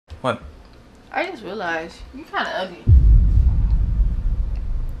What? I just realized you kind of ugly.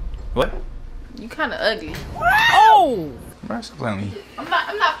 What? You kind of ugly. Oh! Bro, stop playing with me. I'm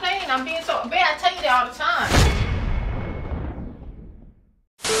not playing. I'm being so bad. I tell you that all the time.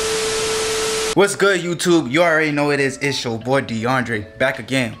 What's good, YouTube? You already know it is. It's your boy DeOndre back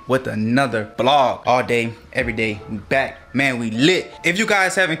again with another vlog. All day, every day, we back. Man, we lit. If you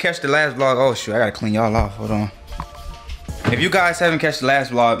guys haven't catch the last vlog, oh shoot, I gotta clean y'all off. Hold on. If you guys haven't catch the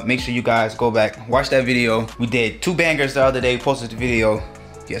last vlog, make sure you guys go back, watch that video. We did 2 bangers the other day. Posted the video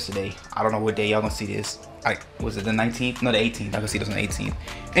yesterday. I don't know what day y'all gonna see this. Like, was it the 19th? No, the 18th. I can see this on the 18th.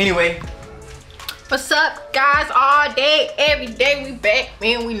 Anyway. What's up, guys? All day, every day, we back.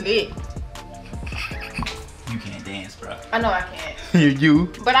 Man, we lit. You can't dance, bro. I know I can't.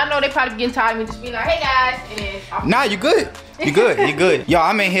 you. But I know they probably getting tired of me just being like, hey guys. And then nah, you good. You good. You good. Yo,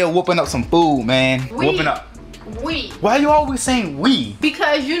 I'm in here whooping up some food, man. Whooping up. Why you always saying we?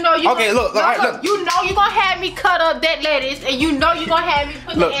 Because you know you. Okay, look, all right, look. You know you gonna have me cut up that lettuce, and you know you gonna have me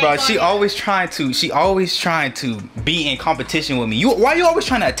put look, the bro. eggs She on always trying to be in competition with me. Why you always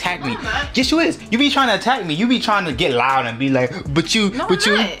trying to attack me? Yes, you is. You be trying to attack me. You be trying to get loud and be like, but you.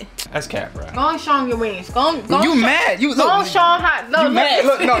 That's cat, bro. Go and show him your wings. Go you mad? You look. Go and show him how. No, you mad?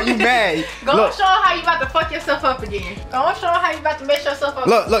 Look, no, you mad. Go and show him how you about to fuck yourself up again. Go and show him how you about to mess yourself up.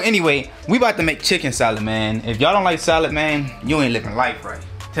 Look. Anyway, we about to make chicken salad, man. If y'all don't like salad, man, you ain't living life right.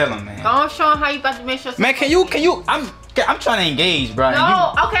 Tell him, man. Go and show him how you about to mess yourself up. Man, can you? I'm trying to engage, bro.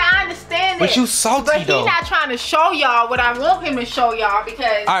 No, okay, I understand that. But you salty, but though. He not trying to show y'all what I want him to show y'all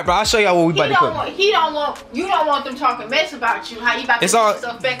because. All right, bro. I'll show y'all what we about to cook. You don't want them talking mess about you. How you about to get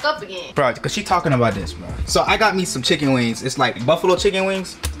yourself back up again? Bro, because she talking about this, bro. So I got me some chicken wings. It's like buffalo chicken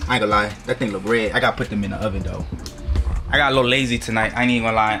wings. I ain't gonna lie. That thing look red. I gotta put them in the oven, though. I got a little lazy tonight. I ain't even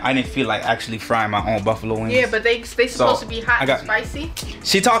gonna lie. I didn't feel like actually frying my own buffalo wings. Yeah, but they supposed to be hot and spicy.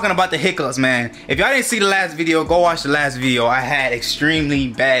 She talking about the hiccups, man. If y'all didn't see the last video, go watch the last video. I had extremely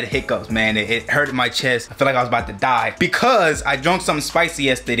bad hiccups, man. It hurt my chest. I feel like I was about to die because I drank something spicy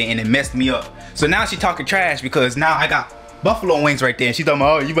yesterday and it messed me up. So now she talking trash because now I got buffalo wings right there. And she talking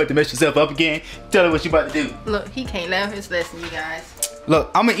about, oh, you about to mess yourself up again? Tell her what you about to do. Look, he can't learn his lesson, you guys.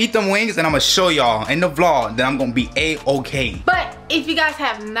 Look, I'm gonna eat them wings and I'm gonna show y'all in the vlog that I'm gonna be a-okay. But if you guys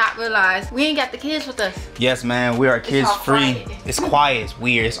have not realized, we ain't got the kids with us. Yes, man, we are kids free. It's quiet, it's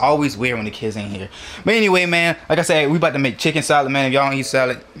weird. It's always weird when the kids ain't here. But anyway, man, like I said, we about to make chicken salad, man. If y'all don't eat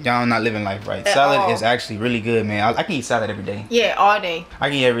salad, y'all not living life right. Salad is actually really good, man. I can eat salad every day. Yeah, all day. I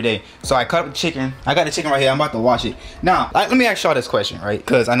can eat every day. So I cut up the chicken. I got the chicken right here. I'm about to wash it. Now, let me ask y'all this question, right?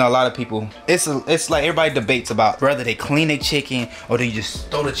 Because I know a lot of people, it's like everybody debates about whether they clean their chicken or do you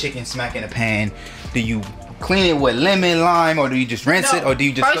just throw the chicken smack in the pan. Do you clean it with lemon, lime, or do you just rinse it, or do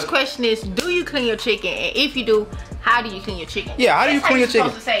you just... First question is, do you clean your chicken? And if you do, how do you clean your chicken? Yeah, how do you clean your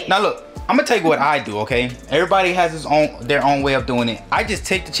chicken? Now look, I'm gonna tell you what I do, okay? Everybody has their own way of doing it. I just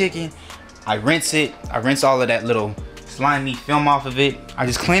take the chicken, I rinse it, I rinse all of that little slimy film off of it. I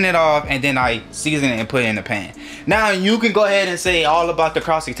just clean it off and then I season it and put it in the pan. Now you can go ahead and say all about the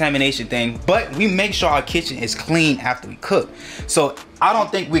cross-contamination thing, but we make sure our kitchen is clean after we cook. So I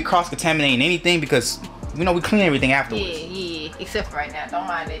don't think we're cross-contaminating anything because you know we clean everything afterwards. Yeah, except for right now. Don't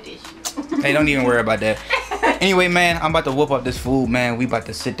mind that dish. Hey, don't even worry about that. Anyway, man, I'm about to whoop up this food, man. We about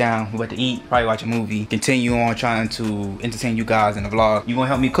to sit down, we about to eat, probably watch a movie, continue on trying to entertain you guys in the vlog. You gonna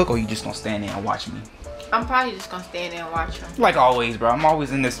help me cook or you just gonna stand there and watch me? I'm probably just gonna stand there and watch him. Like always, bro. I'm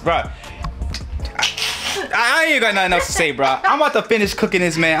always in this, bro. I ain't got nothing else to say, bro. I'm about to finish cooking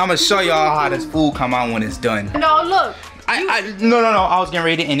this, man. I'm gonna show y'all how this food come out when it's done. No, look. No. I was getting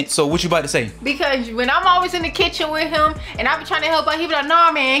ready to end it. So what you about to say? Because when I'm always in the kitchen with him and I be trying to help out, he be like,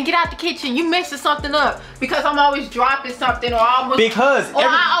 nah, man, get out the kitchen. You mixing something up. Because I'm always dropping something or I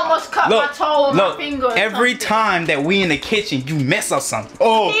almost cut my toe or my finger. Every time that we in the kitchen, you mess up something.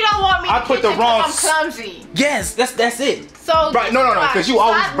 Oh, he don't want me to put the wrong. I'm clumsy. Yes, that's it. So right, no, because you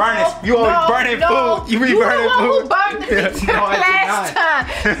always burning. You always burning food. You be burning food. Who burned the last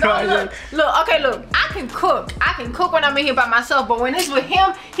time? No, look. I can cook. I can cook when I'm in here by myself. But when it's with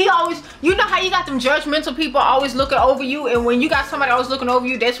him, he always. You know how you got them judgmental people always looking over you, and when you got somebody always looking over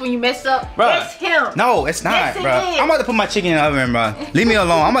you, that's when you mess up. Bruh. That's him. No, it's not, bro. I'm about to put my chicken in the oven, bro. Leave me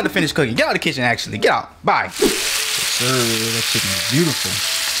alone. I'm about to finish cooking. Get out of the kitchen, actually. Get out. Bye. Sir, that chicken is beautiful.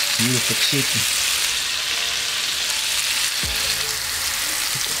 Beautiful chicken.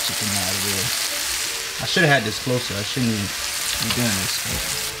 Out of there. I should have had this closer. I shouldn't even be doing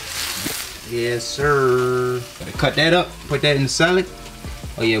this. Yes, sir. Gotta cut that up. Put that in the salad.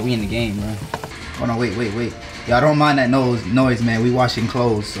 Oh yeah, we in the game, bro. Oh no, wait. Y'all don't mind that noise, man. We washing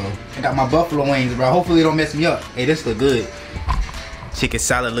clothes, so I got my buffalo wings, bro. Hopefully it don't mess me up. Hey, this look good. Chicken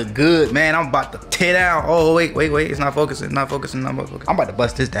salad look good, man. I'm about to tear down. Oh, wait. It's not focusing. I'm about to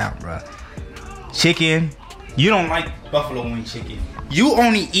bust this down, bro. Chicken. You don't like buffalo wing chicken. You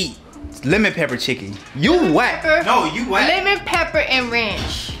only eat lemon pepper chicken. You whack. No, you whack. Lemon pepper and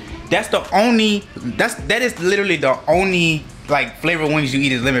ranch. That's the only. That is literally the only like flavor wings you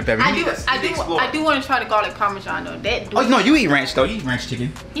eat is lemon pepper. I do want to try the garlic parmesan though. Oh no, you eat ranch though. You eat ranch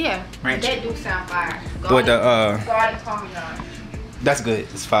chicken. Yeah. Ranch. That do sound fire. With the garlic parmesan. That's good.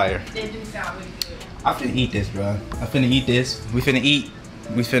 It's fire. That do sound really good. I finna eat this, bro. I finna eat this. We finna eat.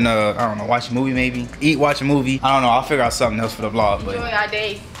 We finna, I don't know, watch a movie maybe. Eat, watch a movie. I don't know. I'll figure out something else for the vlog. But enjoy our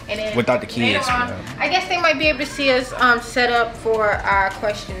day. And then without the kids. I guess they might be able to see us set up for our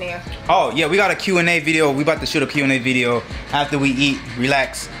questionnaire. Oh yeah, we got a Q&A video. We about to shoot a Q&A video after we eat.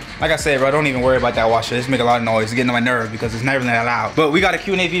 Relax. Like I said, bro, don't even worry about that washer. It's making a lot of noise. It's getting on my nerves because it's never that loud. But we got a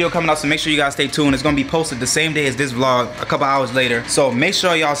Q&A video coming out, so make sure you guys stay tuned. It's gonna be posted the same day as this vlog, a couple hours later. So make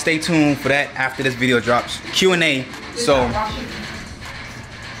sure y'all stay tuned for that after this video drops. Q&A. So, all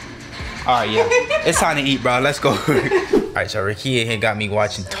right, yeah, it's time to eat, bro. Let's go. All right, so RIKYA here got me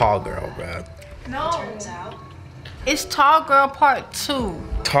watching Tall Girl, bro. No, it's Tall Girl Part 2.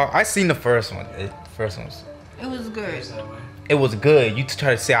 I seen the first one. The first one was. It was good. It was good. You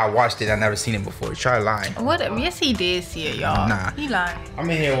try to say I watched it. I never seen it before. Try lying. What? Yes, he did see it, y'all. Nah. He lied. I'm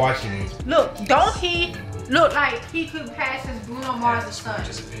in here watching it. Look, don't he look like he could pass as Bruno Mars' son?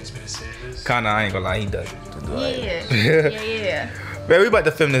 Kinda, I ain't gonna lie. He does. Yeah. Man, we about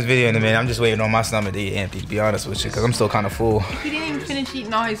to film this video in a minute. I'm just waiting on my stomach to get empty, to be honest with you, because I'm still kind of full. He didn't even finish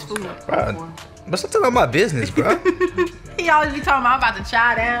eating all his food. Bro, but stop talking about my business, bro. He always be talking about I'm about to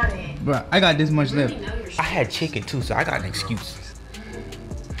chow down and. Bro, I got this much left. I had chicken too, so I got an excuse.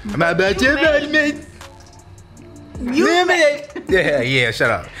 I'm about you, man. Yeah, shut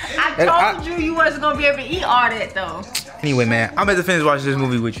up. I told you wasn't gonna be able to eat all that though. Anyway, man, I'm about to finish watching this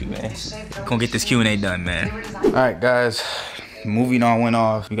movie with you, man. Gonna get this Q&A done, man. All right, guys. Movie done went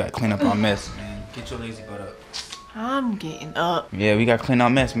off. We gotta clean up our mess, man. Get your lazy butt up. I'm getting up. Yeah, we gotta clean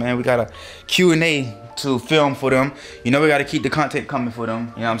our mess, man. We got a Q&A to film for them. You know we gotta keep the content coming for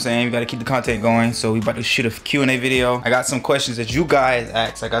them. You know what I'm saying? We gotta keep the content going. So we about to shoot a Q&A video. I got some questions that you guys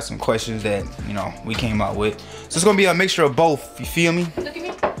asked. I got some questions that, you know, we came up with. So it's gonna be a mixture of both. You feel me? Look at me.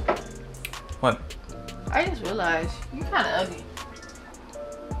 What? I just realized you kind of ugly.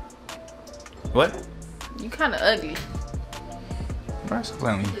 What? You kind of ugly. Bro, stop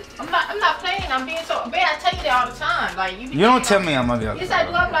playing with me. I'm not playing. I'm being so. Man, I tell you that all the time. Like you don't tell me I'm ugly. Yes, I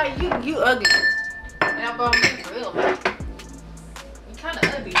do. I'm like you ugly. And I'm going for real. You kind of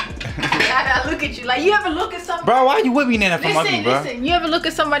ugly. I look at you. Like you ever look at somebody? Bro, why you with me then if I'm ugly, bro? Listen. You ever look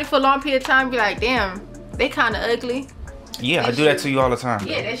at somebody for a long period of time and be like, damn, they kind of ugly? Yeah, I do that to you all the time.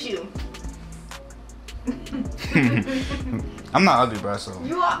 Yeah, that's you. I'm not ugly, bro. So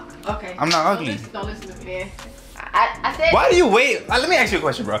you are okay. I'm not ugly. Don't listen to me, then. I said. Why do you wait? Let me ask you a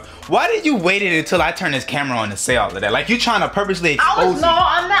question, bro. Why did you wait until I turn this camera on to say all of that? Like you trying to purposely expose me? No,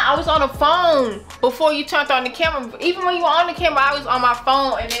 I'm not. I was on the phone before you turned on the camera. Even when you were on the camera, I was on my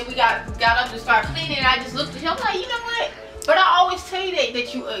phone, and then we got up to start cleaning. And I just looked at him like, you know what? But I always tell you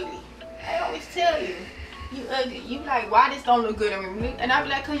that you ugly. I always tell you, you ugly. You like, why this don't look good on me? And I be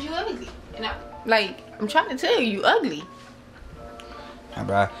like, cause you ugly. And I'm trying to tell you ugly. Yeah,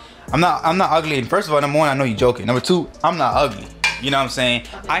 bro. I'm not ugly. And first of all, number one, I know you're joking. Number two, I'm not ugly. You know what I'm saying?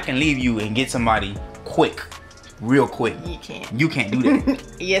 Okay. I can leave you and get somebody quick. Real quick. You can't. You can't do that.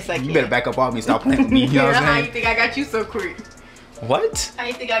 Yes, I can. You better back up off me and stop playing with me. You know what I'm saying? How you think I got you so quick? What? How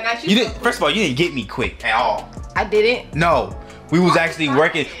you think I got you so quick? First of all, you didn't get me quick at all. I didn't? No. We was actually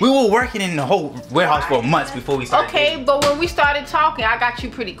working. We were working in the whole warehouse for months before we started. Okay, dating. But when we started talking, I got you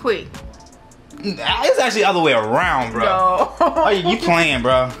pretty quick. It's actually the other way around, bro. No. Oh, you playing,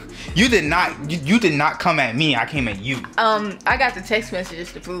 bro. You did not come at me. I came at you. I got the text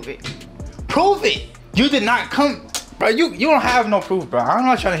messages to prove it. Prove it. You did not come, bro. You don't have no proof, bro. I'm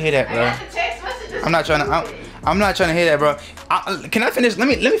not trying to hear that, bro. I got the text messages. I'm not trying to. I'm not trying to hear that, bro. Can I finish? Let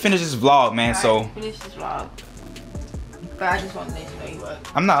me finish this vlog, man. Right, so finish this vlog. But I just want to let you know you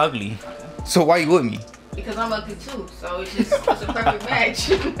ugly. I'm not ugly. Okay. So why you with me? Because I'm ugly too, so it's a perfect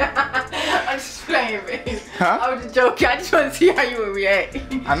match. I'm just playing, man. Huh? I was just joking. I just want to see how you would react.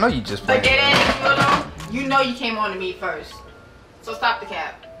 I know you just playing. But that ass, you know you came on to me first. So stop the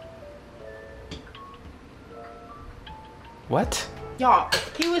cap. What? Y'all,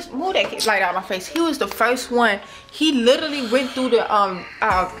 he was, move that light out of my face. He was the first one. He literally went through the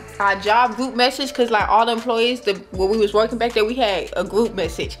our job group message, because like all the employees, when we was working back there, we had a group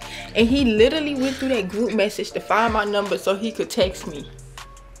message, and he literally went through that group message to find my number so he could text me.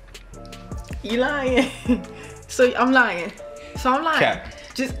 You lying? So I'm lying. So I'm like, Cap.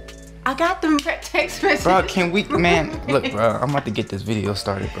 just, I got them text messages. Bro, can we, man, look, bro, I'm about to get this video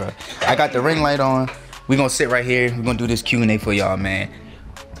started, bro. I got the ring light on. We're gonna sit right here. We're gonna do this Q&A for y'all, man.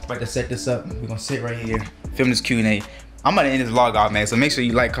 About to set this up. We're gonna sit right here, film this Q&A. I'm gonna end this vlog off, man. So make sure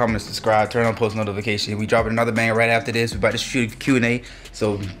you like, comment, subscribe, turn on post notification. We dropping another banger right after this. We're about to shoot a Q&A.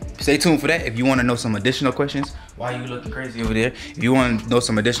 So stay tuned for that. If you wanna know some additional questions, why are you looking crazy over there? If you wanna know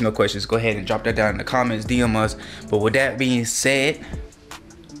some additional questions, go ahead and drop that down in the comments, DM us. But with that being said,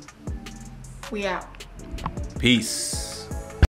 we out. peace.